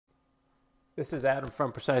This is Adam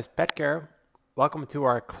from Precise Pet Care. Welcome to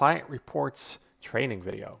our Client Reports training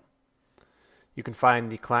video. You can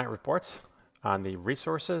find the client reports on the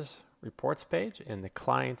Resources Reports page in the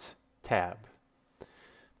Clients tab.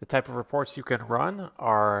 The type of reports you can run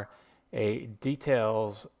are a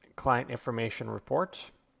details client information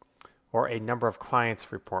report or a number of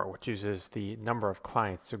clients report, which uses the number of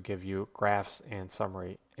clients to give you graphs and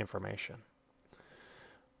summary information.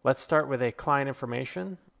 Let's start with a client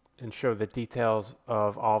information and show the details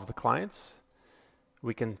of all of the clients.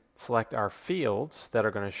 We can select our fields that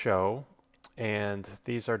are going to show, and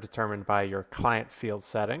these are determined by your client field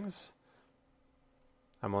settings.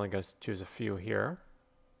 I'm only going to choose a few here.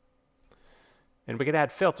 And we can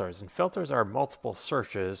add filters, and filters are multiple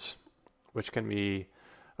searches which can be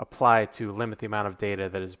applied to limit the amount of data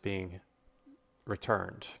that is being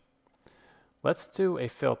returned. Let's do a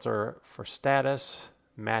filter for status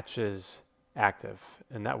matches active,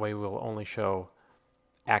 and that way we'll only show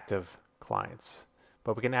active clients.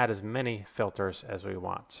 But we can add as many filters as we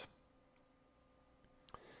want.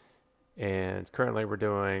 And currently we're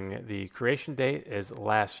doing the creation date is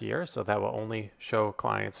last year, so that will only show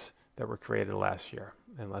clients that were created last year.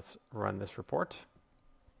 And let's run this report.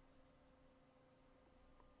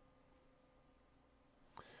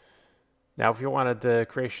 Now if you wanted the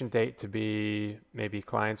creation date to be maybe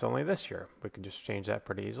clients only this year, we can just change that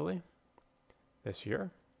pretty easily. This year.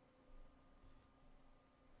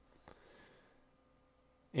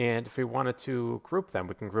 And if we wanted to group them,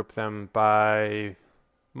 we can group them by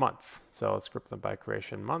month. So let's group them by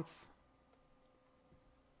creation month.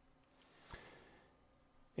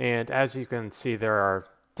 And as you can see, there are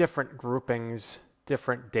different groupings,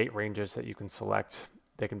 different date ranges that you can select.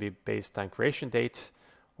 They can be based on creation date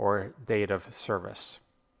or date of service.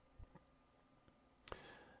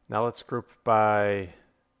 Now let's group by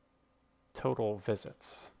total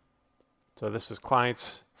visits. So this is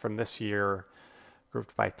clients from this year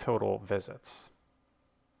grouped by total visits.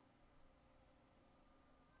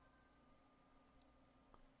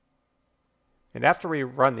 And after we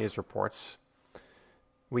run these reports,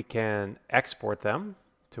 we can export them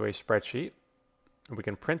to a spreadsheet, and we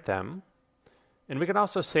can print them, and we can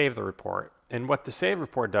also save the report. And what the save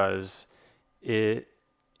report does, it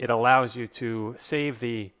allows you to save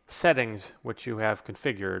the settings which you have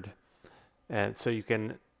configured. And so you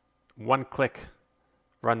can one-click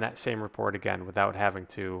run that same report again without having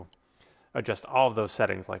to adjust all of those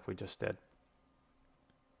settings like we just did.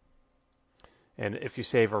 And if you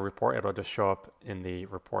save a report, it'll just show up in the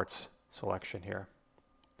reports selection here.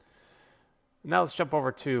 Now let's jump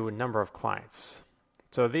over to number of clients.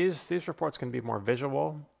 So these reports can be more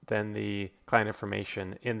visual than the client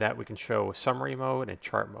information in that we can show summary mode and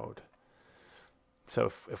chart mode. So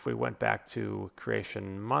if we went back to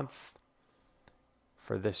creation month,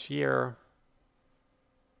 for this year.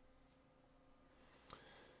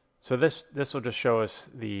 So this will just show us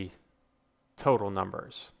the total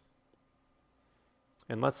numbers.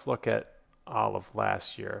 And let's look at all of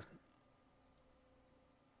last year.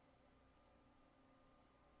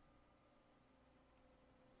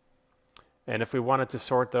 And if we wanted to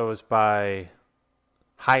sort those by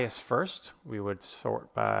highest first, we would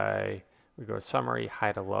sort by, we go to summary,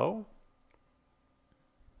 high to low.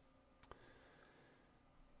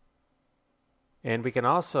 And we can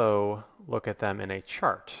also look at them in a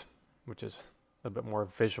chart, which is a bit more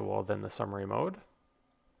visual than the summary mode.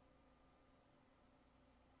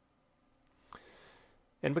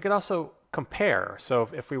 And we could also compare. So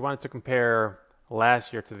if we wanted to compare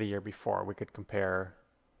last year to the year before, we could compare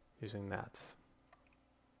using that.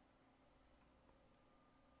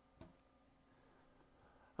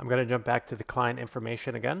 I'm going to jump back to the client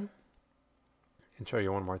information again and show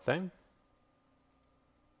you one more thing.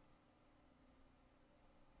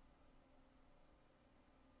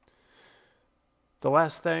 The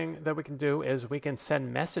last thing that we can do is we can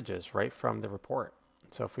send messages right from the report.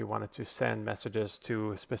 So if we wanted to send messages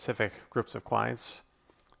to specific groups of clients,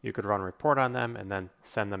 you could run a report on them and then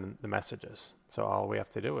send them the messages. So all we have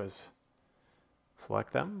to do is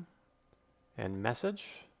select them and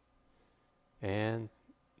message, and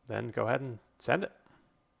then go ahead and send it.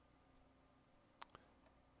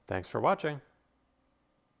 Thanks for watching.